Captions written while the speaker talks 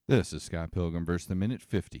This is Scott Pilgrim versus the Minute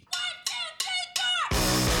 50.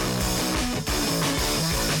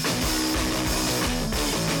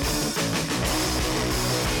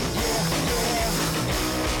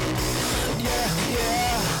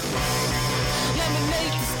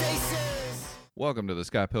 Welcome to the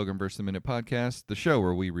Scott Pilgrim vs. the Minute podcast, the show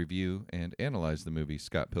where we review and analyze the movie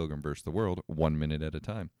Scott Pilgrim vs. the World 1 minute at a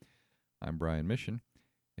time. I'm Brian Mission,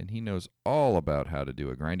 and he knows all about how to do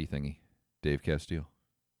a grindy thingy. Dave Castile.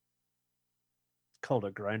 It's called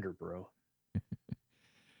a grinder, bro.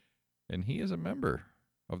 And he is a member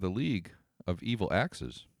of the League of Evil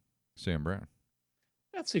Axes, Sam Brown.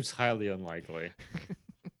 That seems highly unlikely.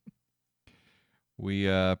 We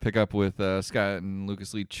pick up with Scott and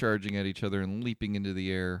Lucas Lee charging at each other and leaping into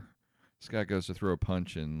the air. Scott goes to throw a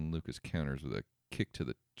punch, and Lucas counters with a kick to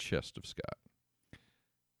the chest of Scott,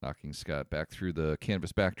 knocking Scott back through the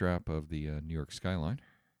canvas backdrop of the New York skyline.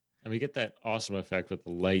 And we get that awesome effect with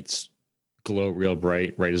the lights glow real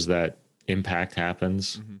bright right as that impact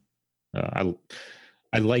happens. Mm-hmm.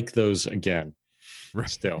 I like those again, right.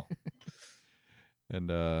 Still. And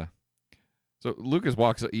so Lucas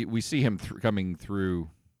walks. We see him coming through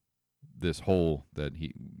this hole that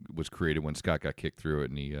he was created when Scott got kicked through it,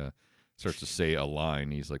 and he starts to say a line.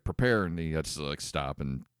 He's like, "Prepare," and he has to like stop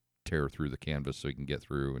and tear through the canvas so he can get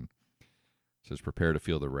through, and says, "Prepare to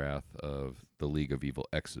feel the wrath of the League of Evil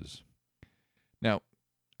X's." Now,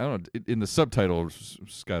 I don't know. In the subtitle,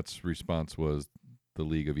 Scott's response was the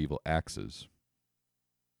League of Evil Axes.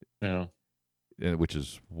 Yeah. Which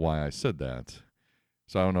is why I said that.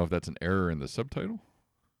 So I don't know if that's an error in the subtitle,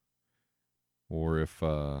 or if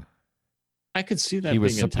I could see that he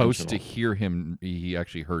was being supposed to intentional. hear him. He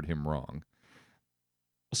actually heard him wrong.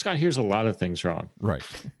 Well, Scott hears a lot of things wrong. Right.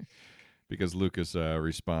 Because Lucas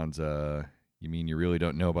responds, "You mean you really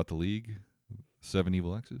don't know about the League? 7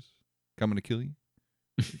 Evil X's coming to kill you,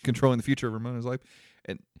 controlling the future of Ramona's life."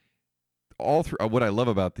 And all through, what I love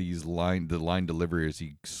about the line delivery is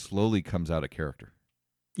he slowly comes out of character.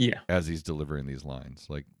 Yeah. As he's delivering these lines,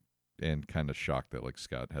 like, and kind of shocked that like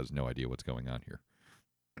Scott has no idea what's going on here.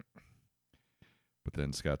 But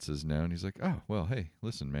then Scott says no, and he's like, "Oh, well, hey,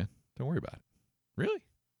 listen, man, don't worry about it." Really?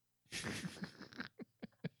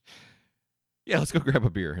 Yeah, let's go grab a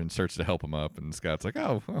beer, and starts to help him up. And Scott's like,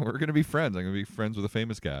 "Oh, well, we're gonna be friends. I'm gonna be friends with a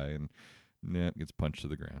famous guy," and gets punched to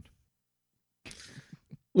the ground.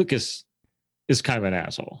 Lucas is kind of an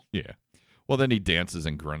asshole. Yeah. Well, then he dances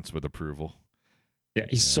and grunts with approval. Yeah,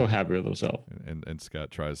 he's so happy with himself. And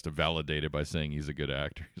Scott tries to validate it by saying he's a good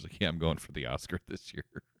actor. He's like, "Yeah, I'm going for the Oscar this year."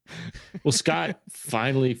 Well, Scott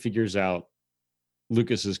finally figures out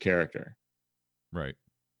Lucas's character. Right.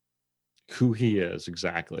 Who he is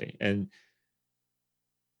exactly. And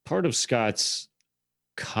part of Scott's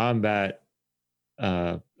combat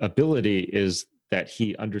ability is that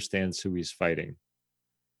he understands who he's fighting.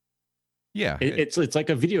 Yeah. It's like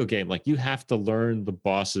a video game. Like, you have to learn the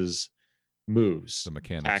boss's moves, the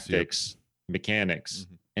mechanics, tactics, mechanics,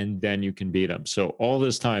 mm-hmm. and then you can beat him. So all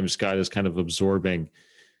this time, Scott is kind of absorbing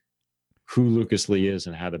who Lucas Lee is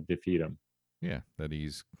and how to defeat him. Yeah, that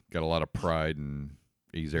he's got a lot of pride and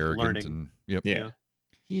he's arrogant. Learning. And yep. Yeah,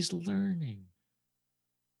 he's learning.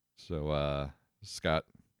 So Scott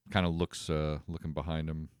kind of looks, looking behind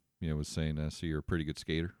him, was saying, "So you're a pretty good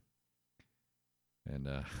skater." And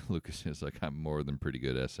Lucas is like, "I'm more than pretty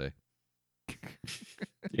good, essay."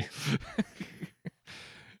 Yeah.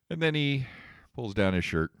 And then he pulls down his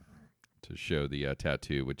shirt to show the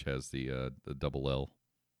tattoo, which has the double L,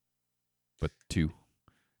 but 2.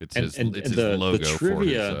 It's his logo. The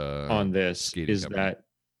trivia for his, on this is company.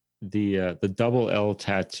 That the double L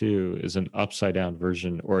tattoo is an upside down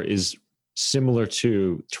version, or is similar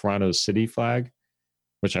to Toronto's city flag,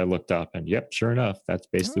 which I looked up, and yep, sure enough, that's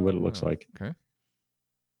basically what it looks like. Okay.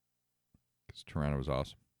 Because Toronto was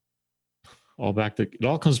awesome. It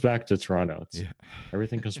all comes back to Toronto. Yeah.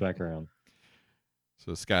 Everything comes back around.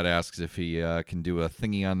 So Scott asks if he can do a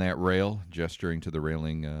thingy on that rail, gesturing to the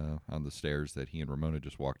railing on the stairs that he and Ramona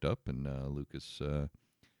just walked up, and Lucas says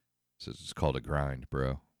it's called a grind,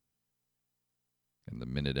 bro. And the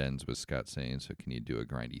minute ends with Scott saying, "So can you do a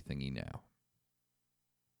grindy thingy now?"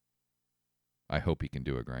 I hope he can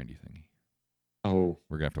do a grindy thingy. Oh,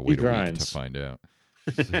 we're gonna have to wait a week to find out.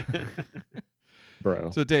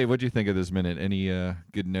 Bro. So Dave, what do you think of this minute? Any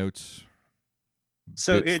good notes?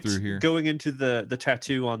 So it's through here? Going into the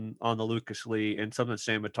tattoo on the Lucas Lee, and something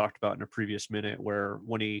Sam had talked about in a previous minute, where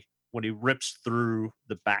when he rips through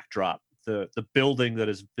the backdrop, the building that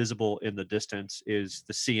is visible in the distance is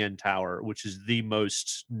the CN Tower, which is the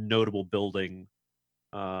most notable building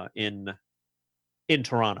in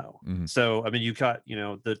Toronto. Mm-hmm. So I mean, you got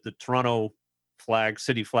the Toronto flag,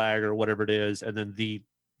 city flag, or whatever it is, and then the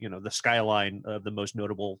skyline of the most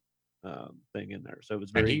notable thing in there. So it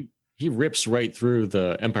was And very he rips right through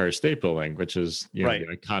the Empire State Building, which is right,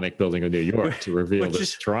 the iconic building of New York, to reveal which this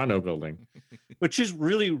is Toronto building. which is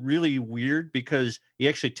really really weird because he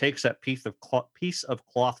actually takes that piece of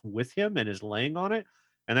cloth with him and is laying on it,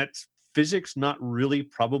 and that's physics not really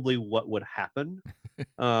probably what would happen.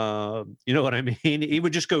 You know what I mean? He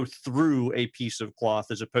would just go through a piece of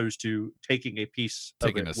cloth as opposed to taking a piece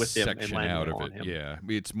Taking of it a with him and section landing out it of on it. him. Yeah. I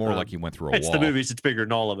mean, it's more like he went through a It's wall. the movies, it's bigger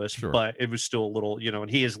than all of us, Sure. but it was still a little, and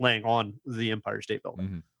he is laying on the Empire State Building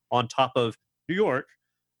Mhm. on top of New York,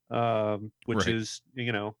 which Right. is,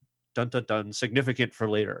 dun dun dun, significant for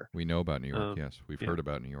later. We know about New York. Yes. We've yeah. heard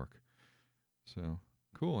about New York. So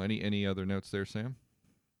cool. Any other notes there, Sam?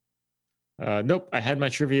 Nope. I had my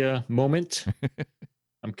trivia moment.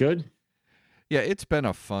 I'm good. Yeah, it's been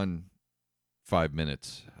a fun 5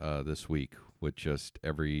 minutes this week with just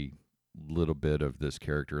every little bit of this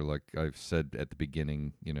character. Like I've said at the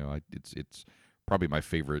beginning, it's probably my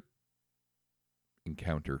favorite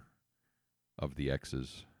encounter of the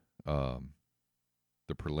X's,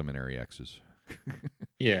 the preliminary X's.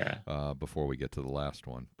 Yeah. Before we get to the last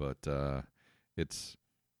one, but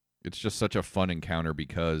it's just such a fun encounter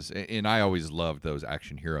because, and I always loved those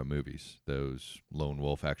action hero movies, those lone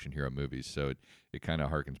wolf action hero movies. So it kind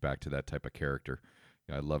of harkens back to that type of character.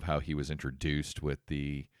 I love how he was introduced with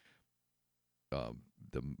the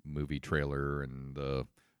movie trailer and the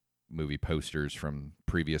movie posters from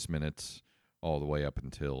previous minutes, all the way up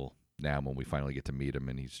until now when we finally get to meet him,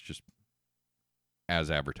 and he's just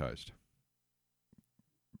as advertised.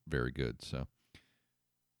 Very good. So,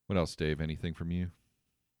 what else, Dave? Anything from you?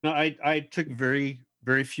 No, I took very,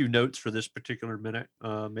 very few notes for this particular minute.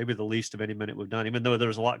 Maybe the least of any minute we've done, even though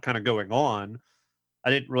there's a lot kind of going on. I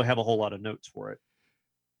didn't really have a whole lot of notes for it.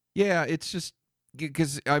 Yeah, it's just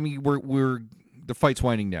because I mean we're the fight's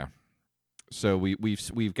winding down, so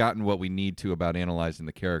we've gotten what we need to about analyzing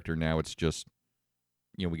the character. Now it's just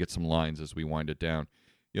we get some lines as we wind it down.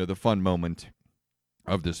 The fun moment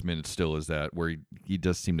of this minute still is that where he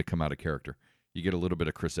does seem to come out of character. You get a little bit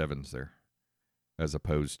of Chris Evans there, as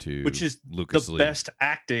opposed to which is Lucas the Lee. best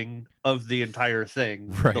acting of the entire thing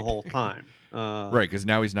Right. the whole time. Right, because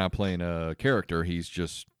now he's not playing a character; he's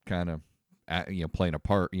just kind of playing a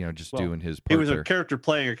part. Just doing his part. He was there. a character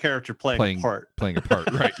playing a character playing a part. Playing a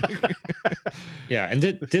part, right? Yeah, and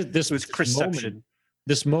this was Chrisception.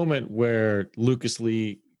 This moment where Lucas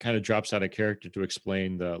Lee kind of drops out of character to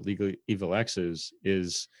explain the League of Evil X's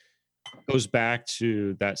goes back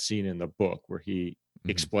to that scene in the book where he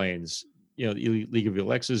explains, League of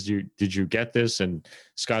Evil X's. Did you get this? And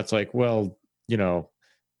Scott's like, well,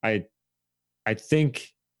 I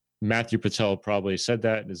think Matthew Patel probably said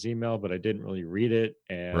that in his email, but I didn't really read it.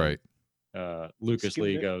 And right. Lucas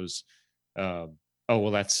Lee goes, oh, well,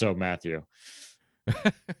 that's so Matthew.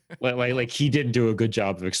 like he didn't do a good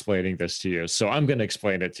job of explaining this to you, so I'm going to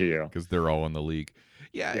explain it to you because they're all in the league.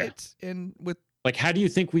 Yeah, it's and with like, how do you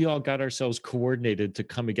think we all got ourselves coordinated to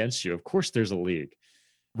come against you? Of course, there's a league,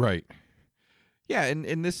 right? Yeah,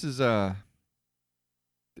 and this is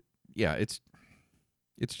it's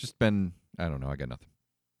just been I don't know. I got nothing.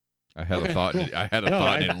 I had a thought. I had a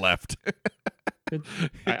thought and it left.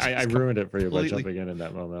 I ruined it for you by jumping in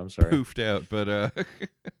that moment. I'm sorry. Poofed out,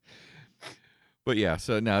 but yeah.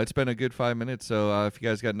 So no, it's been a good 5 minutes. So if you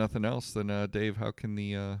guys got nothing else, then Dave, how can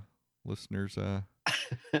the listeners?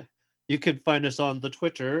 You can find us on the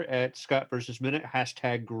Twitter at Scott versus Minute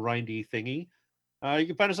 #grindy thingy. You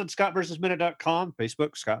can find us on scottversusminute.com,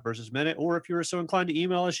 Facebook, Scott versus Minute, or if you're so inclined to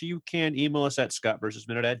email us, you can email us at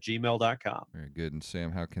scottversusminute@gmail.com. Very good. And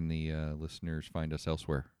Sam, how can the listeners find us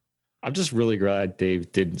elsewhere? I'm just really glad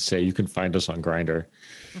Dave didn't say you can find us on Grindr.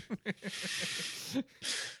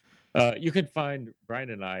 You can find Brian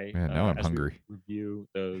and I. Man, now I'm as hungry. we review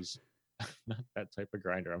those. Not that type of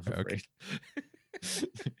Grindr, I'm afraid.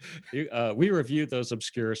 We review those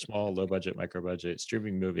obscure, small, low-budget, micro-budget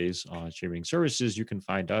streaming movies on streaming services. You can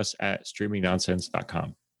find us at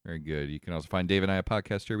streamingnonsense.com. Very good. You can also find Dave and I at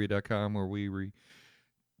podcasttrivia.com, where we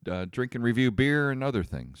drink and review beer and other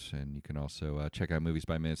things. And you can also check out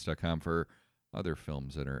moviesbyminutes.com for other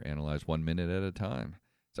films that are analyzed 1 minute at a time.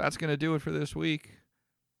 So that's going to do it for this week.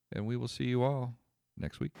 And we will see you all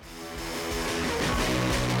next week.